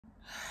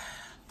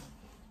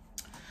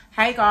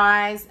Hey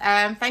guys,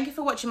 thank you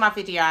for watching my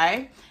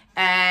video.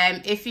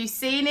 If you've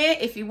seen it,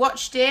 if you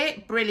watched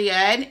it,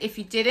 brilliant. If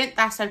you didn't,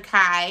 that's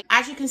okay.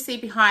 As you can see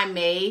behind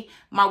me,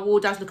 my wall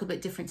does look a bit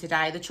different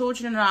today. The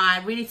children and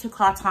I really took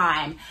our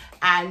time,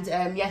 and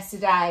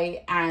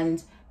yesterday,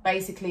 and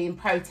basically in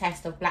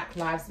protest of Black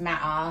Lives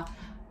Matter,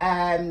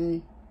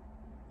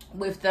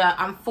 with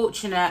the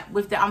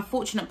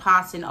unfortunate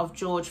passing of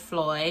George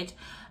Floyd,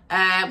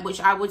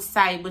 which I would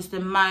say was the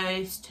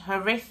most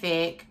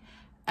horrific,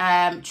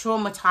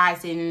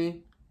 traumatizing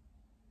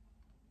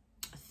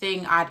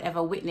thing I'd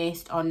ever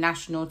witnessed on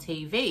national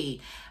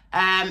TV.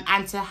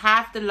 And to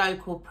have the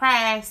local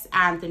press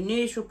and the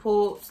news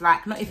reports,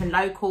 like not even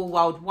local,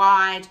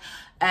 worldwide,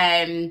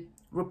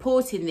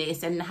 reporting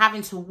this, and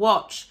having to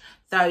watch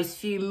those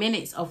few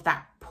minutes of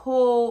that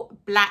poor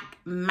black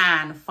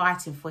man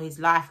fighting for his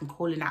life and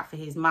calling out for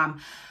his mum.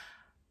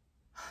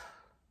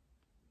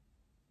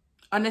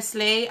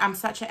 Honestly, I'm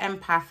such an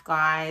empath,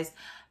 guys,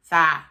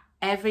 that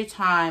every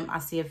time I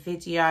see a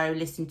video,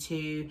 listen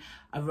to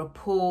a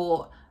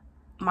report,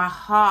 my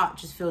heart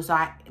just feels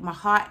like my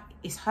heart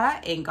is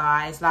hurting,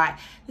 guys. Like,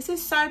 this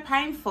is so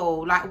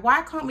painful. Like,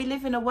 why can't we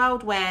live in a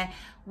world where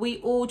we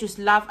all just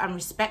love and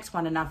respect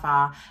one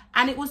another?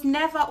 And it was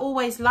never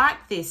always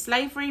like this.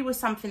 Slavery was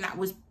something that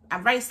was,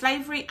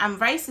 slavery and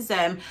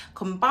racism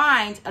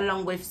combined,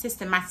 along with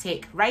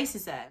systematic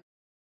racism,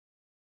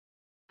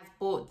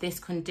 brought this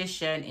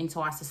condition into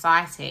our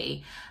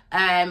society.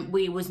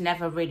 We was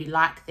never really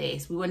like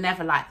this. We were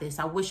never like this.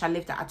 I wish I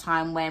lived at a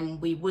time when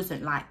we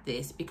wasn't like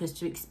this, because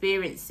to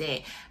experience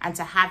it and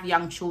to have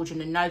young children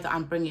and know that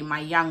I'm bringing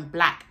my young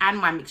black and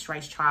my mixed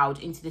race child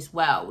into this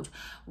world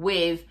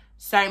with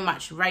so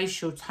much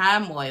racial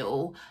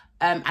turmoil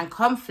and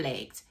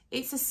conflict,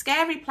 it's a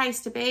scary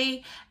place to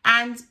be.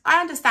 And I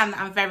understand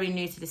that I'm very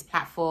new to this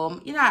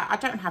platform. You know, I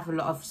don't have a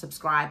lot of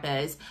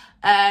subscribers.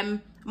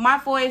 My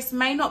voice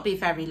may not be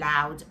very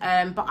loud,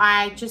 but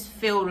I just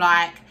feel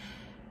like,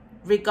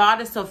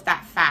 regardless of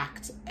that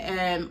fact,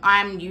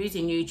 I'm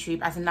using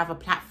YouTube as another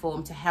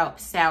platform to help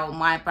sell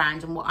my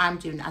brand and what I'm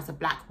doing as a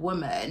black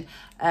woman,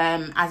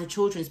 as a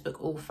children's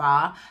book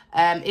author.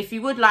 If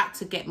you would like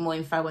to get more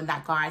info on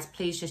that, guys,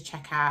 please just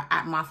check out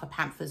at Marther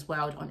Panther's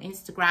World on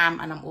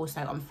Instagram, and I'm also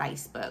on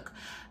Facebook.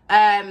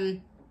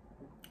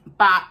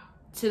 But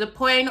to the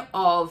point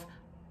of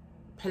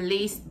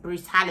police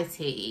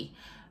brutality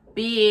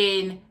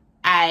being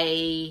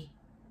I'd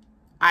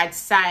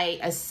say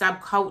a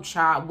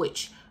subculture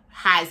which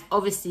has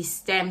obviously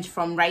stemmed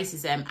from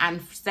racism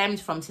and stemmed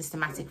from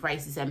systematic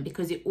racism,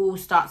 because it all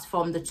starts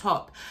from the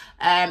top.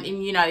 And,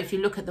 you know, if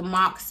you look at the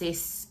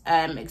Marxist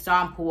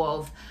example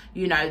of,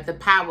 you know, the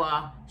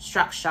power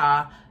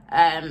structure,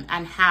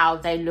 and how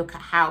they look at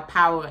how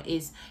power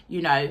is,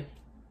 you know,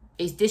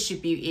 is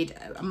distributed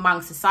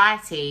among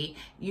society.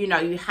 You know,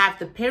 you have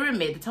the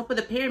pyramid. The top of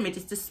the pyramid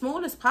is the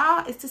smallest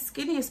part, it's the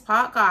skinniest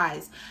part,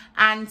 guys,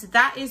 and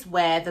that is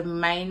where the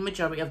main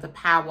majority of the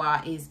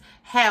power is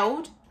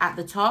held, at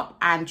the top,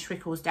 and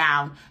trickles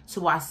down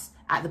to us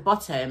at the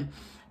bottom.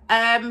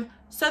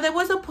 So there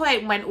was a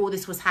point when all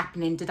this was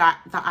happening that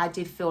I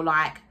did feel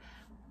like,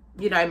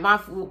 you know,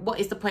 what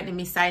is the point of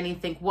me saying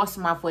anything? What's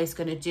my voice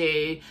going to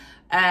do?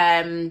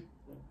 But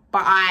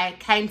I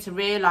came to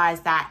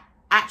realize that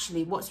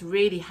actually what's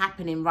really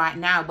happening right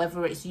now,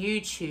 whether it's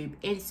YouTube,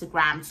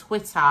 Instagram,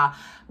 Twitter,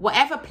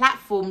 whatever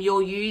platform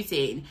you're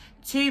using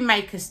to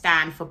make a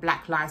stand for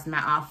Black Lives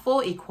Matter,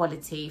 for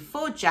equality,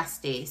 for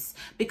justice,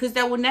 because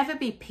there will never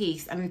be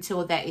peace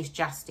until there is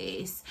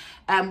justice,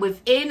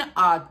 within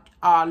our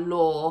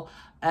law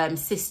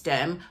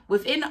system,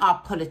 within our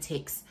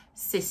politics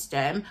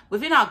system,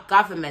 within our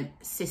government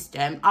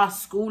system, our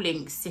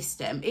schooling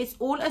system. It's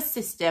all a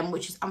system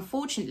which is,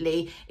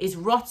 unfortunately, is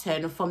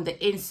rotten from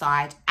the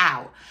inside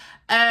out.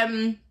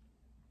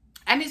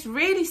 And it's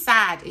really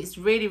sad. It's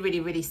really, really,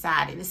 really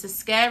sad. And it's a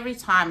scary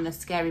time and a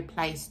scary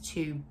place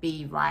to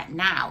be right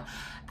now.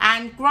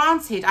 And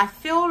granted, I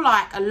feel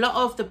like a lot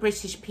of the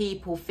British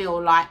people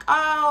feel like,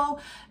 oh,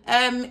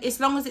 as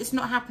long as it's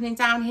not happening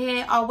down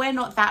here, oh, we're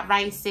not that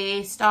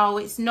racist, oh,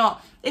 it's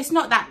not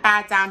that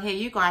bad down here,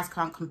 you guys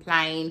can't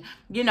complain.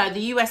 You know,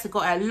 the US have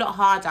got it a lot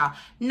harder.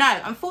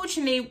 No,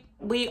 unfortunately,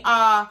 we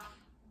are,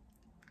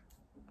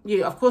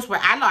 of course, we're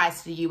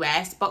allies to the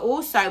US, but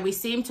also we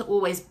seem to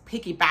always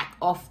piggyback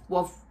off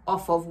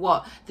of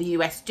what the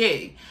US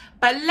do.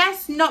 But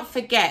let's not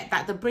forget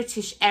that the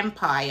British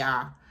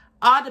Empire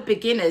are the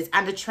beginners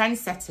and the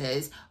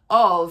trendsetters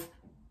of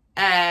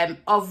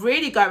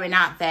really going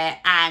out there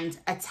and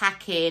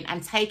attacking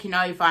and taking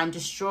over and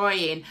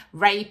destroying,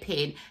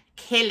 raping,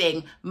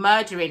 killing,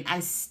 murdering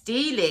and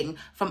stealing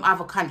from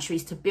other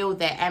countries to build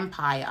their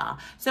empire.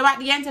 So at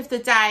the end of the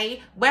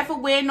day, whether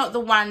we're not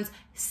the ones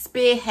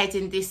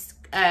spearheading this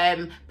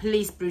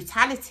police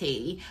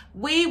brutality,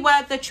 we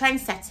were the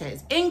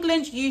trendsetters.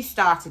 England, you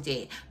started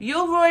it.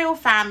 Your royal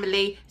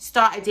family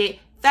started it.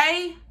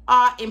 They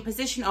are in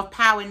position of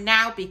power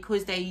now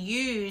because they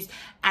used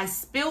and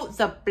spilt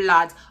the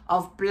blood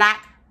of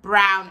black,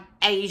 brown,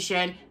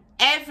 Asian,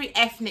 every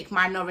ethnic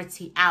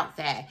minority out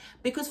there,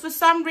 because for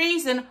some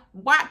reason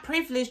white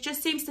privilege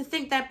just seems to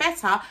think they're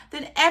better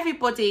than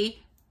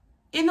everybody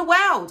in the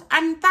world,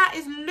 and that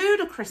is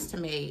ludicrous to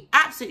me.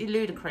 Absolutely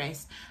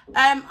ludicrous.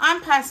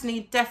 I'm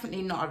personally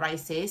definitely not a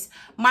racist.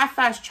 My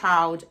first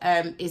child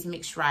is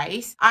mixed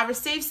race. I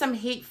received some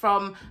heat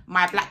from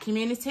my black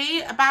community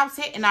about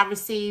it,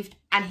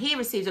 and he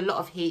received a lot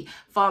of heat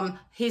from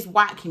his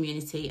white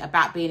community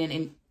about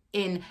being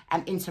in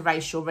an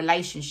interracial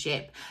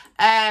relationship.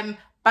 But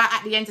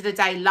at the end of the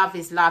day, love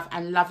is love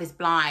and love is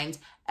blind.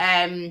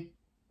 And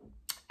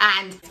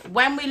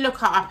when we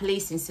look at our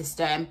policing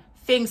system,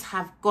 things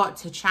have got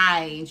to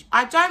change.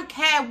 I don't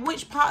care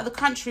which part of the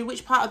country,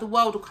 which part of the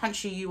world or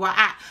country you are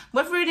at.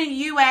 Whether you're in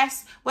the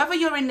US, whether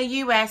you're in the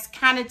US,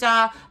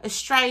 Canada,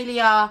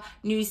 Australia,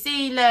 New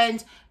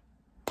Zealand,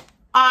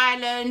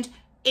 Ireland,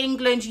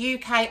 England,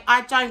 UK,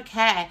 I don't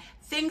care.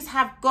 Things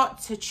have got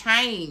to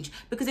change,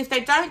 because if they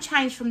don't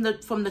change from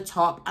the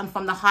top and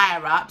from the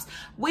higher ups,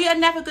 we are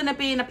never going to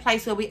be in a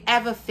place where we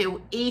ever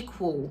feel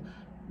equal.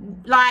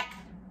 Like,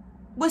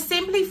 we're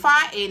simply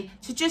fighting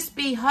to just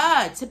be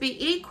heard, to be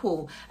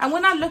equal. And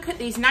when I look at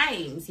these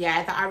names,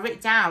 yeah, that I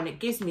wrote down, it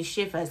gives me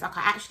shivers. Like,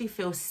 I actually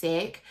feel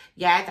sick,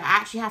 yeah, that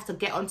I actually have to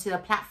get onto the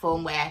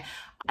platform where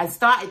I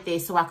started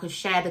this so I could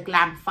share the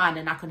glam fun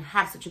and I can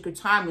have such a good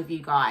time with you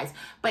guys.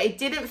 But it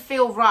didn't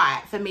feel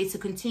right for me to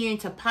continue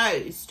to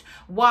post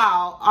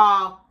while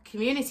our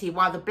community,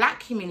 while the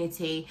black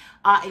community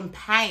are in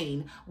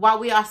pain, while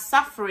we are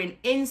suffering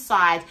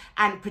inside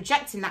and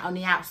projecting that on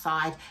the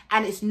outside,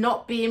 and it's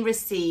not being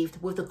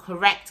received with the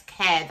correct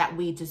care that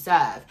we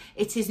deserve.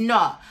 It is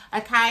not,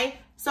 okay?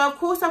 So of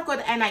course I've got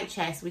the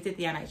NHS. We did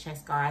the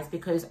NHS, guys,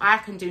 because I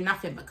can do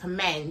nothing but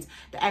commend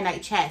the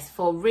NHS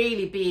for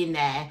really being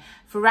there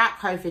throughout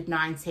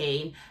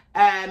COVID-19.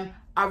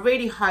 I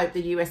really hope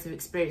the US have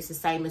experienced the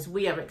same as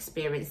we are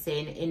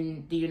experiencing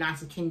in the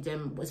United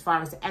Kingdom as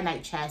far as the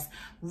NHS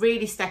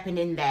really stepping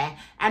in there.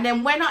 And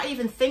then when I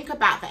even think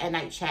about the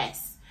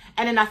NHS,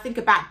 and then I think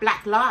about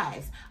Black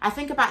lives, I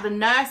think about the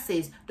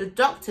nurses, the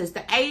doctors,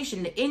 the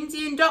Asian, the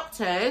Indian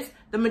doctors,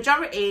 the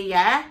majority,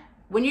 yeah?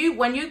 When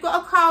you've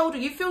got a cold or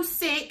you feel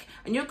sick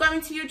and you're going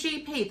to your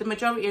GP, the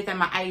majority of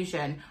them are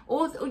Asian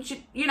or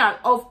you know,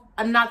 of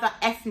another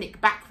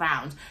ethnic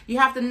background. You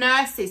have the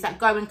nurses that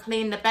go and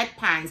clean the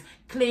bedpans,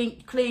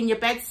 clean your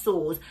bed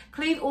sores,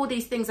 clean all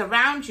these things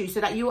around you so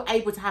that you're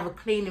able to have a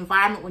clean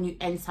environment when you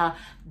enter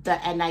the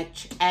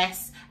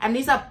NHS. And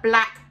these are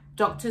black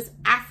doctors,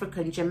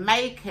 African,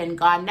 Jamaican,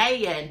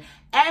 Ghanaian,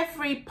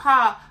 every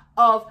part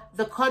of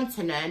the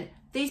continent.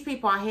 These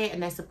people are here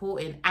and they're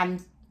supporting,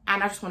 and I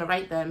just want to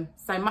rate them.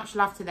 So much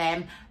love to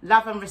them.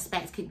 Love and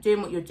respect. Keep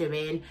doing what you're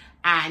doing.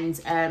 And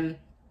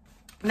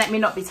let me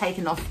not be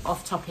taken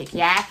off topic,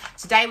 yeah?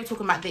 Today we're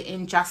talking about the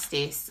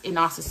injustice in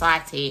our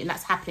society, and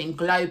that's happening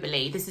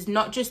globally. This is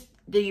not just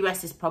the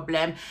US's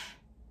problem.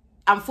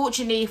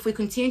 Unfortunately, if we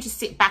continue to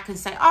sit back and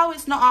say, oh,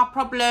 it's not our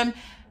problem,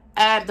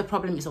 the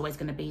problem is always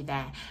going to be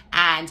there,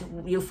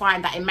 and you'll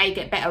find that it may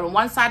get better on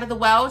one side of the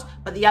world,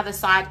 but the other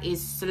side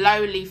is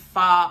slowly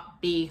far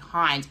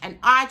behind. And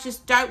I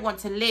just don't want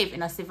to live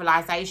in a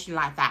civilization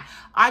like that.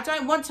 I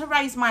don't want to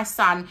raise my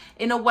son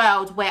in a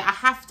world where I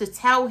have to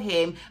tell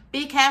him,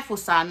 be careful,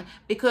 son,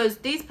 because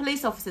these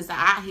police officers that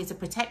are out here to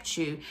protect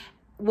you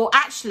will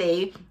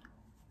actually,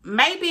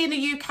 maybe in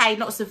the UK,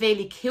 not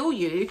severely kill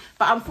you,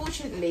 but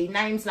unfortunately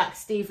names like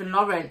Stephen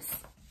Lawrence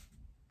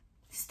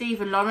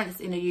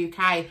in the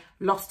UK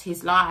lost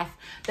his life.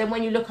 Then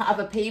when you look at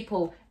other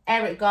people,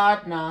 Eric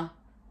Gardner,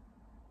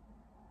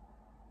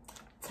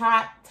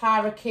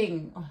 Tyra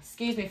King, oh,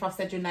 excuse me if I've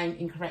said your name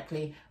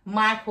incorrectly,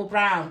 Michael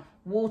Brown,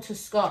 Walter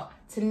Scott,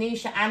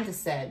 Tanisha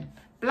Anderson.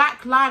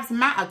 Black Lives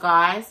Matter,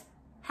 guys.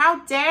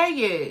 How dare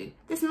you?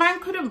 This man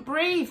couldn't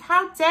breathe.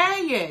 How dare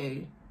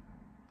you?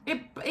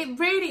 It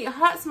really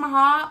hurts my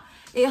heart.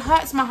 It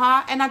hurts my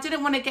heart, and I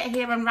didn't want to get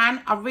here and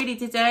rant. I really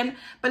didn't.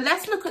 But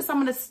let's look at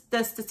some of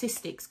the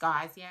statistics,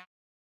 guys, yeah?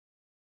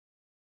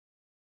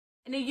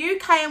 In the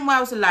UK and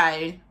Wales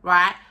alone,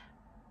 right,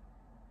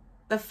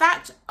 the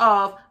fact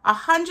of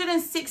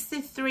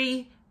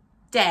 163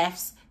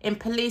 deaths in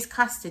police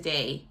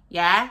custody,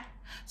 yeah?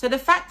 So the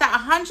fact that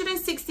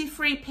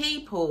 163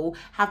 people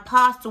have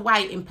passed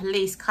away in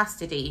police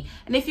custody.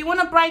 And if you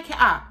want to break it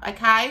up,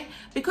 okay,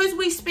 because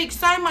we speak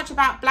so much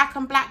about black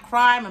and black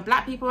crime and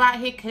black people out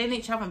here killing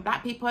each other and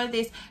black people are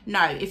this.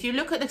 No, if you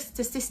look at the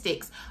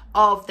statistics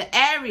of the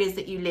areas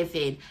that you live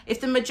in, if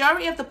the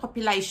majority of the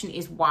population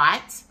is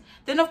white,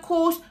 then of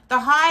course the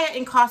higher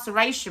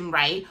incarceration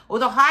rate or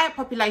the higher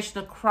population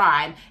of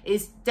crime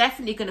is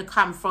definitely going to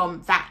come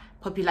from that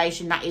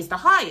population that is the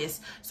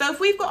highest. So if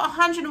we've got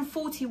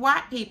 140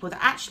 white people that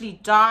actually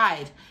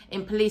died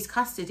in police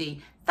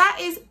custody, that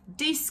is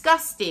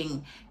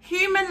disgusting.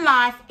 Human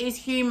life is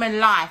human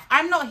life.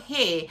 I'm not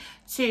here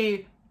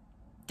to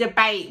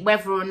debate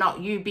whether or not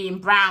you being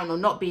brown or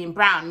not being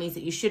brown means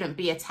that you shouldn't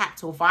be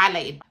attacked or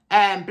violated.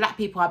 Black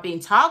people are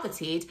being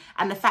targeted,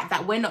 and the fact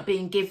that we're not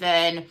being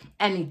given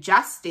any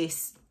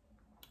justice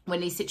when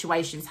these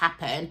situations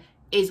happen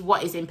is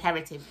what is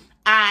imperative.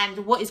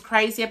 And what is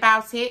crazy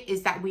about it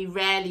is that we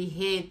rarely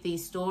hear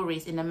these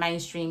stories in the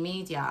mainstream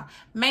media.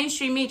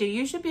 Mainstream media,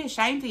 you should be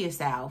ashamed of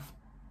yourself.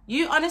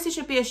 You honestly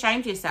should be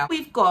ashamed of yourself.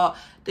 We've got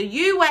the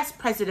US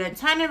president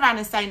turning around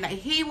and saying that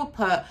he will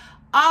put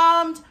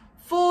armed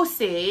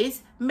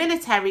forces,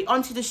 military,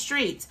 onto the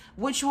streets,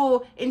 which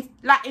will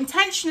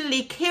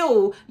intentionally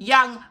kill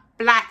young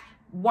black,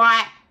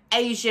 white,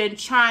 Asian,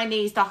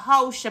 Chinese, the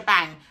whole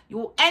shebang. You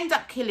will end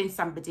up killing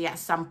somebody at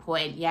some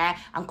point, yeah,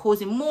 and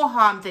causing more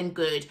harm than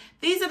good.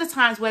 These are the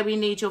times where we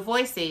need your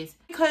voices.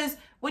 Because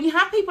when you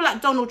have people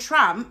like Donald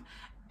Trump,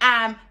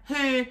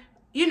 who,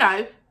 you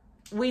know,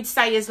 we'd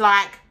say is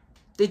like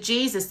the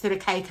Jesus to the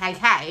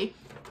KKK,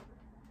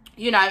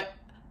 you know,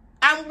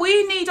 and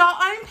we need our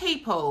own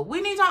people.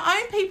 We need our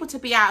own people to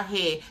be out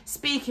here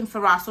speaking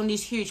for us on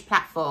these huge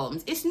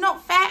platforms. It's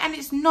not fair and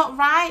it's not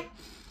right,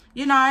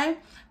 you know.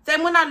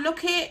 Then when I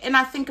look at it and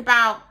I think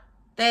about,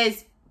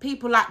 there's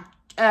people like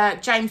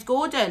James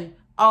Corden.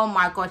 Oh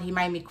my God, he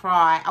made me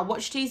cry. I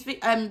watched his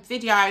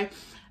video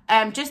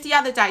just the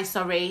other day,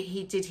 sorry.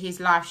 He did his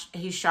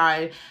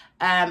show.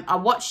 I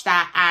watched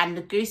that, and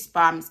the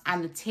goosebumps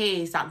and the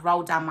tears that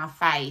rolled down my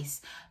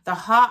face, the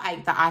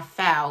heartache that I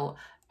felt,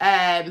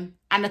 and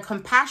the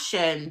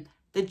compassion,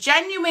 the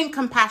genuine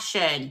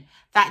compassion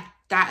that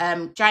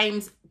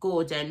James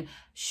Corden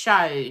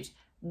showed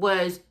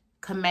was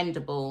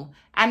commendable.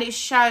 And it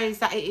shows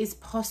that it is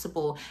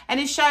possible, and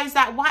it shows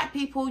that white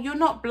people, you're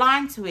not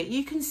blind to it.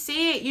 You can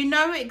see it. You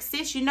know it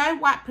exists. You know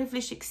white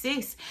privilege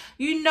exists.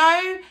 You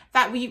know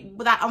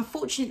that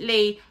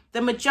unfortunately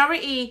the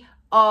majority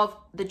of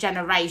the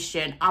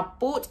generation are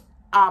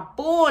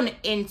born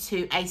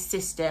into a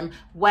system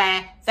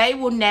where they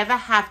will never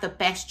have the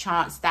best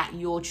chance that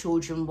your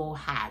children will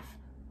have.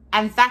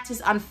 And that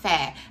is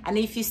unfair. And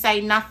if you say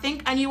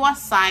nothing and you are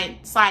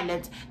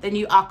silent, then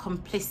you are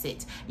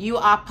complicit. You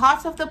are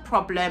part of the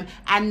problem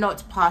and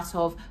not part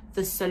of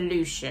the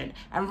solution.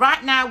 And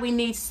right now we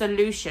need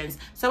solutions.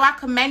 So I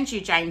commend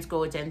you, James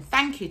Corden.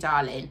 Thank you,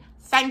 darling.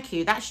 Thank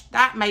you.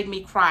 That made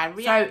me cry.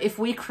 So if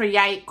we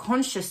create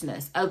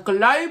consciousness, a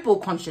global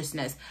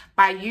consciousness,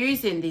 by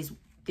using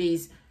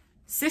these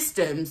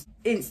systems,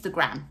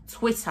 Instagram,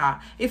 Twitter,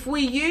 if we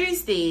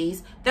use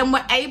these, then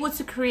we're able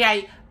to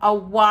create a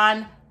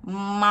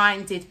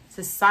one-minded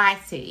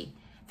society.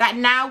 That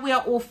now we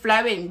are all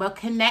flowing, we're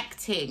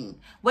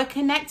connecting,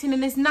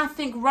 and there's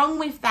nothing wrong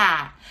with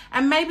that.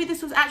 And maybe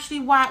this was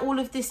actually why all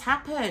of this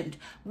happened,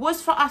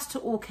 was for us to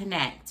all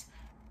connect,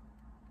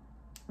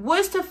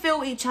 was to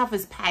feel each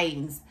other's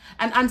pains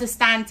and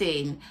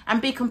understanding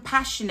and be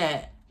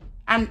compassionate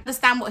and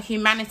understand what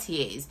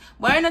humanity is.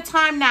 We're in a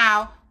time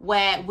now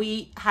where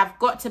we have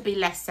got to be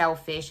less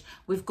selfish.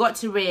 We've got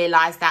to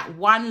realise that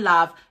one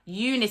love,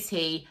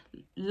 unity,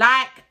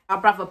 like our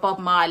brother Bob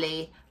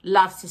Marley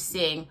loves to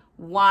sing,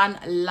 one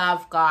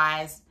love,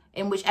 guys.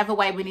 In whichever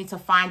way we need to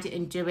find it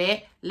and do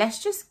it,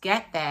 let's just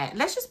get there.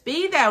 Let's just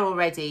be there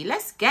already.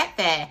 Let's get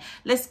there.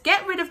 Let's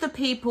get rid of the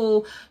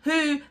people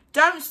who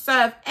don't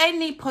serve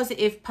any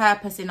positive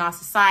purpose in our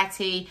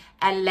society,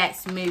 and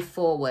let's move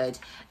forward.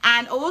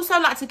 And I also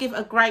like to give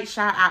a great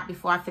shout out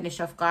before I finish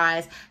off,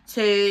 guys,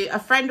 to a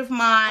friend of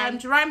mine,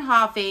 Jerome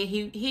Harvey.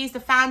 He's the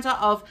founder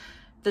of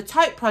the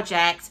Tote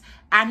Project,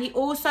 and he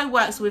also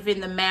works within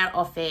the mayor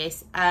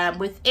office,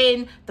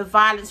 within the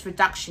violence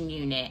reduction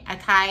unit,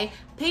 okay?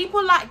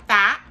 People like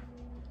that,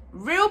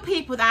 real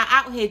people that are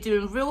out here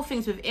doing real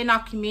things within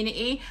our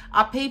community,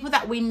 are people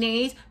that we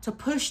need to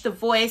push the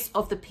voice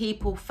of the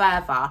people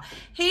further.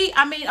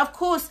 I mean, of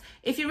course,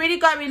 if you really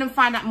go in and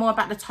find out more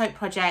about the Tote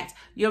Project,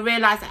 you'll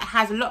realise that it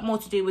has a lot more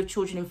to do with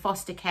children in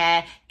foster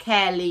care,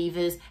 care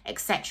leavers,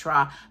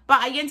 etc.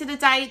 But at the end of the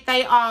day,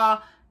 they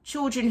are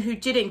children who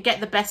didn't get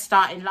the best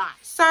start in life.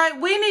 So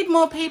we need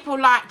more people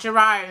like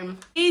Jerome.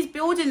 He's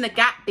building the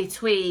gap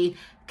between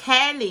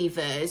care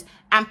leavers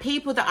and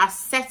people that are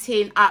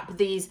setting up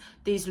these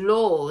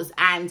laws,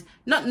 and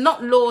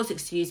not laws,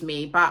 excuse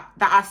me, but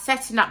that are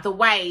setting up the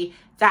way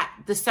that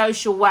the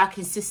social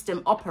working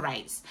system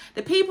operates.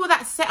 The people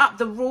that set up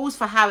the rules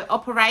for how it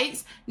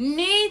operates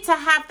need to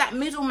have that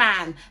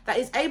middleman that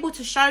is able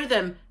to show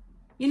them,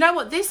 you know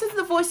what, this is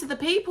the voice of the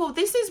people.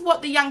 This is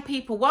what the young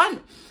people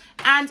want.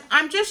 And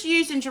I'm just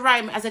using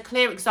Jerome as a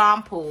clear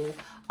example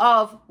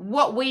of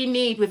what we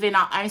need within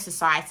our own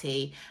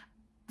society.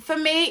 For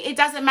me, it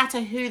doesn't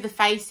matter who the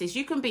face is.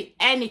 You can be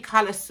any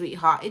colour,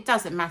 sweetheart. It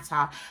doesn't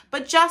matter.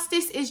 But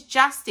justice is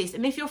justice.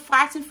 And if you're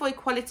fighting for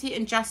equality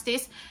and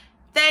justice,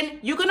 then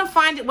you're going to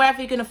find it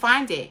wherever you're going to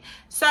find it.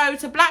 So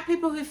to black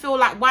people who feel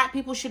like white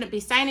people shouldn't be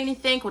saying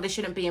anything or they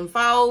shouldn't be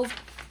involved,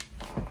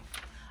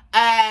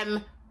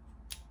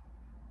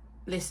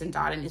 listen,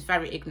 darling, it's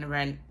very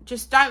ignorant.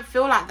 Just don't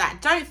feel like that.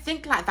 Don't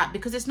think like that,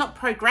 because it's not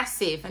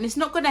progressive and it's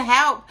not going to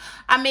help.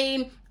 I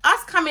mean,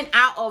 us coming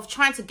out of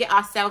trying to get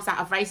ourselves out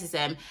of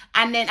racism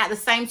and then at the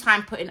same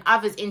time putting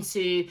others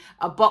into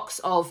a box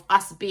of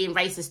us being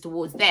racist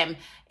towards them,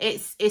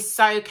 it's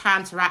so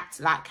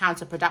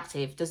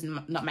counterproductive. Does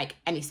not make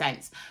any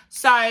sense.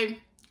 So,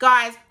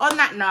 guys, on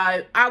that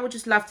note, I would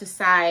just love to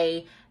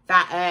say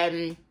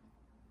that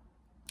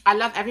I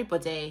love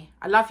everybody.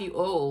 I love you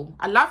all.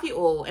 I love you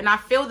all. And I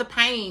feel the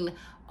pain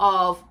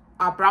of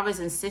our brothers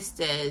and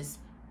sisters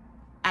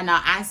and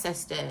our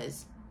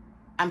ancestors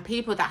and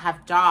people that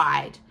have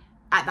died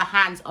at the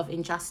hands of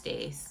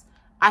injustice.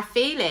 I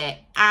feel it,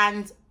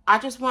 and I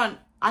just want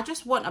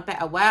a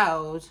better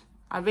world.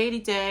 I really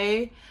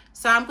do.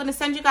 So I'm going to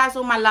send you guys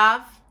all my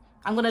love.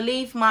 I'm going to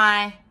leave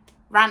my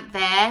rant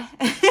there.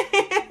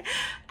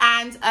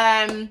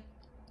 And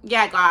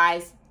yeah,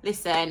 guys,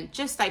 listen,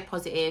 just stay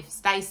positive,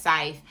 stay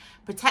safe,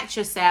 protect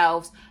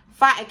yourselves,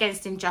 fight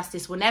against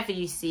injustice whenever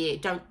you see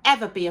it. Don't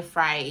ever be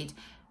afraid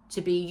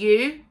to be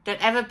you.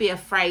 Don't ever be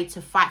afraid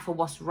to fight for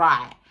what's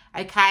right,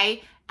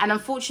 okay? And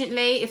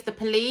unfortunately, if the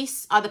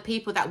police are the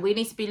people that we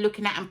need to be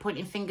looking at and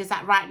pointing fingers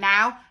at right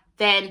now,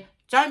 then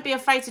don't be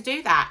afraid to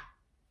do that.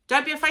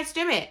 Don't be afraid to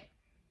do it.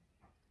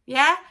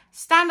 Yeah?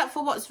 Stand up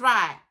for what's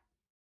right.